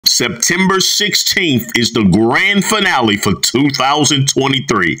September 16th is the grand finale for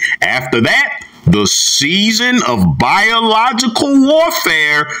 2023. After that, the season of biological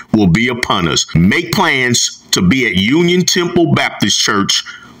warfare will be upon us. Make plans to be at Union Temple Baptist Church,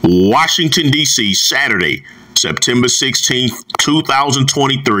 Washington, D.C., Saturday, September 16th,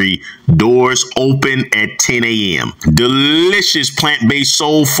 2023. Doors open at 10 a.m. Delicious plant-based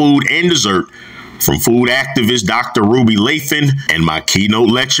soul food and dessert from food activist Dr. Ruby Lathan, and my keynote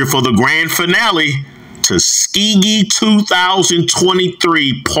lecture for the grand finale, Tuskegee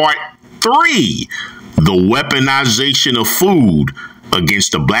 2023 Part 3, the weaponization of food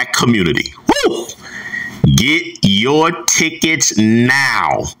against the Black community. Woo! Get your tickets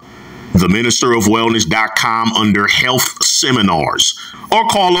now. theministerofwellness.com under health seminars, or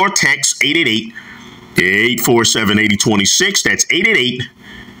call or text 888-847-8026. That's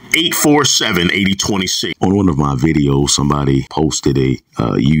 888-847-8026. On one of my videos, somebody posted a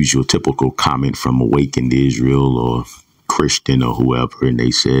usual typical comment from Awakened Israel or Christian or whoever, and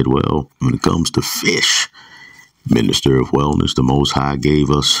they said, well, when it comes to fish, Minister of Wellness, the Most High gave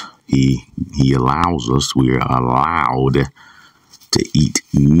us, he allows us, we are allowed to eat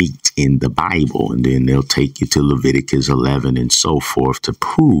meat in the Bible. And then they'll take you to Leviticus 11 and so forth to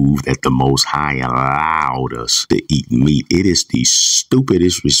prove that the Most High allowed us to eat meat. It is the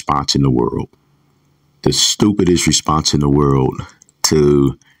stupidest response in the world. The stupidest response in the world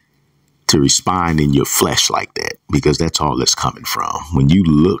to respond in your flesh like that, because that's all that's coming from. When you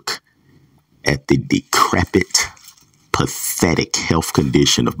look at the decrepit, pathetic health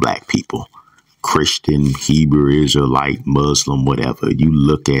condition of Black people, Christian, Hebrew, Israelite, Muslim, whatever, you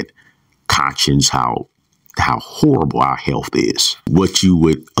look at conscience, how horrible our health is.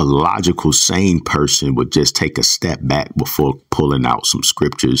 A logical, sane person would just take a step back before pulling out some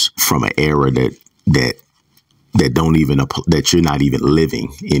scriptures from an era that you're not even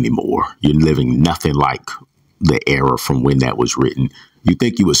living anymore. You're living nothing like the era from when that was written. You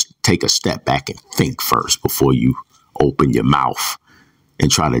think you would take a step back and think first before you open your mouth and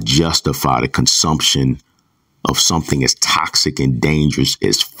try to justify the consumption of something as toxic and dangerous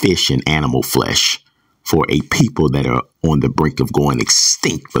as fish and animal flesh for a people that are on the brink of going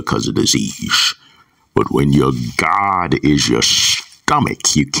extinct because of disease. But when your God is your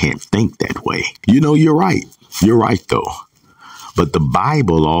stomach, you can't think that way. You know, you're right. You're right, though. But the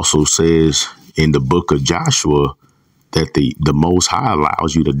Bible also says in the book of Joshua that the Most High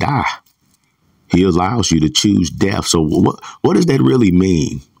allows you to die. He allows you to choose death. So what does that really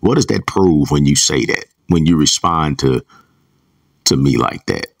mean? What does that prove when you say that, when you respond to me like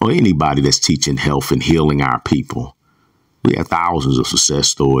that, or anybody that's teaching health and healing our people? We have thousands of success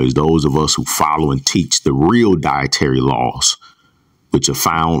stories. Those of us who follow and teach the real dietary laws, which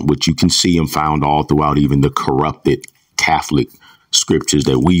you can see them found all throughout even the corrupted Catholic scriptures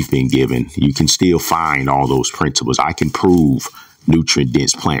that we've been given. You can still find all those principles. I can prove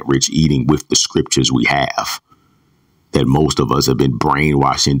nutrient-dense, plant-rich eating with the scriptures we have that most of us have been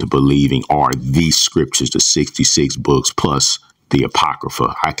brainwashed into believing are these scriptures, the 66 books plus the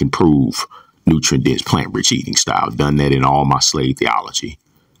Apocrypha. I can prove nutrient-dense, plant-rich eating style. Done that in all my slave theology.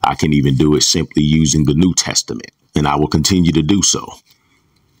 I can even do it simply using the New Testament, and I will continue to do so.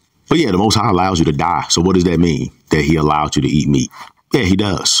 But yeah, the Most High allows you to die. So what does that mean? That he allows you to eat meat? Yeah, he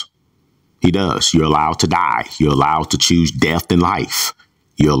does. He does. You're allowed to die. You're allowed to choose death and life.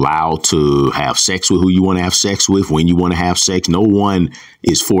 You're allowed to have sex with who you want to have sex with, when you want to have sex. No one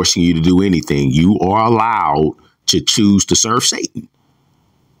is forcing you to do anything. You are allowed to choose to serve Satan.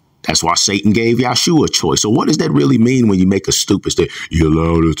 That's why Satan gave Yahshua a choice. So what does that really mean when you make a stupid statement? He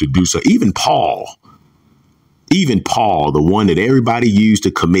allowed us to do so. Even Paul, the one that everybody used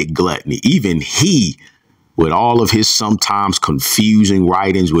to commit gluttony, even he, with all of his sometimes confusing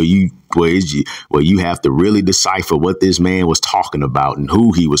writings where you have to really decipher what this man was talking about and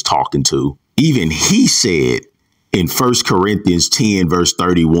who he was talking to. Even he said in 1 Corinthians 10, verse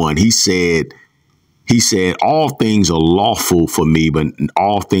 31, he said, all things are lawful for me, but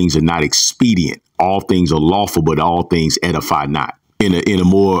all things are not expedient. All things are lawful, but all things edify not. In a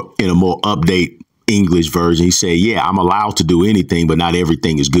more update English version, he said, yeah, I'm allowed to do anything, but not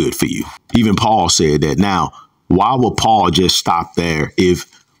everything is good for you. Even Paul said that. Now, why would Paul just stop there?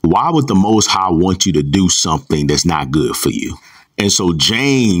 Why would the Most High want you to do something that's not good for you? And so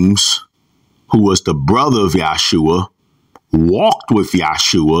James, who was the brother of Yahshua, walked with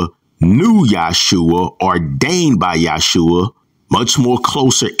Yahshua, knew Yahshua, ordained by Yahshua, much more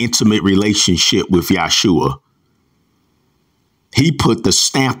closer, intimate relationship with Yahshua. He put the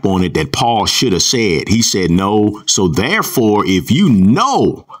stamp on it that Paul should have said. He said no. So therefore, if you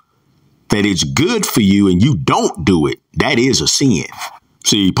know that it's good for you and you don't do it, that is a sin.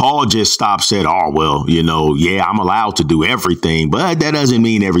 See, Paul just stopped, said, oh, well, yeah, I'm allowed to do everything, but that doesn't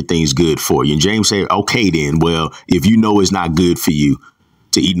mean everything's good for you. And James said, okay, then, well, if you know it's not good for you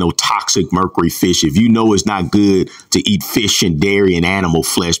to eat no toxic mercury fish, if you know it's not good to eat fish and dairy and animal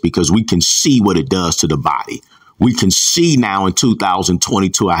flesh, because we can see what it does to the body. We can see now in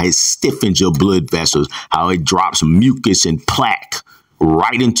 2022 how it stiffens your blood vessels, how it drops mucus and plaque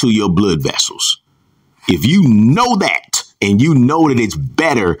right into your blood vessels. If you know that, and you know that it's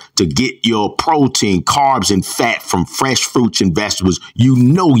better to get your protein, carbs, and fat from fresh fruits and vegetables,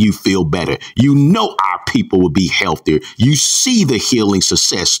 you feel better. Our people will be healthier. You see the healing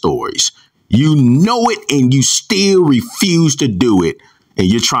success stories. You know it, and you still refuse to do it. And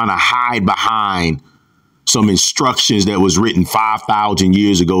you're trying to hide behind some instructions that was written 5,000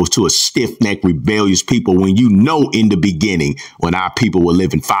 years ago to a stiff-necked, rebellious people, when you know in the beginning, when our people were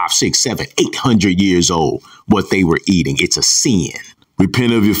living 5, 6, 7, 800 years old, what they were eating. It's a sin.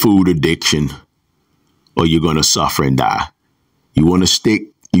 Repent of your food addiction, or you're going to suffer and die. You want to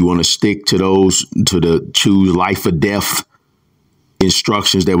stick to the choose life or death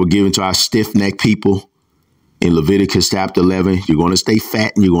instructions that were given to our stiff-necked people in Leviticus chapter 11. You're going to stay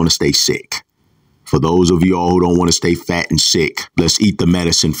fat and you're going to stay sick. For those of you all who don't want to stay fat and sick, let's eat the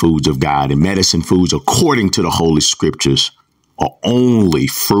medicine foods of God. And medicine foods, according to the Holy Scriptures, are only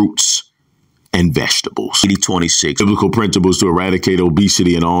fruits and vegetables. 80-26, Biblical Principles to Eradicate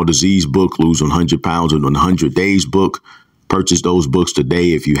Obesity and All Disease book, Lose 100 Pounds in 100 Days book. Purchase those books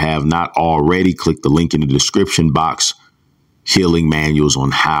today if you have not already. Click the link in the description box. Healing manuals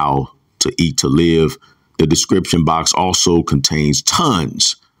on how to eat to live. The description box also contains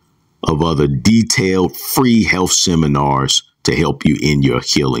tons of other detailed free health seminars to help you in your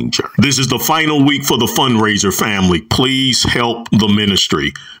healing journey. This is the final week for the fundraiser, family. Please help the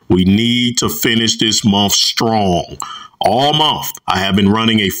ministry. We need to finish this month strong. All month, I have been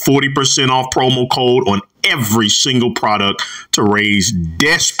running a 40% off promo code on every single product to raise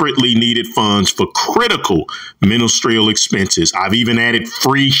desperately needed funds for critical ministerial expenses. I've even added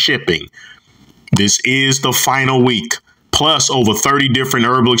free shipping. This is the final week. Plus, over 30 different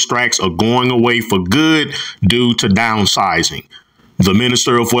herbal extracts are going away for good due to downsizing.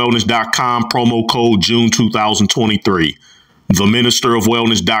 TheMinisterOfWellness.com, promo code June 2023.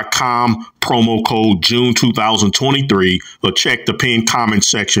 TheMinisterOfWellness.com, promo code June 2023, or check the pinned comment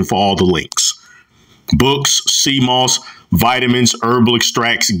section for all the links. Books, sea moss, vitamins, herbal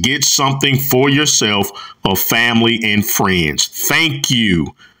extracts. Get something for yourself or family and friends. Thank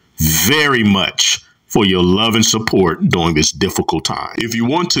you very much for your love and support during this difficult time. If you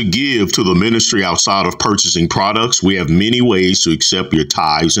want to give to the ministry outside of purchasing products, we have many ways to accept your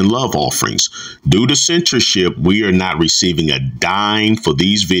tithes and love offerings. Due to censorship, we are not receiving a dime for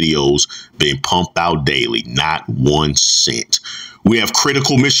these videos being pumped out daily, not 1 cent. We have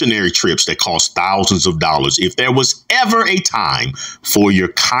critical missionary trips that cost thousands of dollars. If there was ever a time for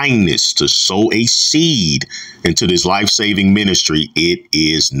your kindness to sow a seed into this life-saving ministry, it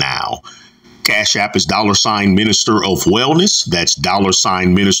is now. Cash App is $Minister of Wellness. That's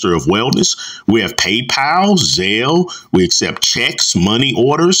 $Minister of Wellness. We have PayPal, Zelle. We accept checks, money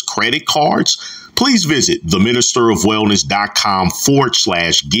orders, credit cards. Please visit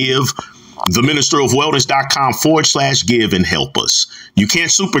theministerofwellness.com/give. theministerofwellness.com/give and help us. You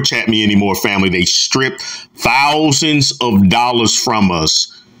can't super chat me anymore, family. They stripped thousands of dollars from us.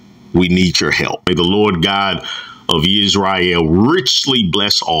 We need your help. May the Lord God of Israel richly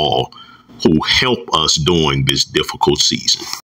bless all who help us during this difficult season.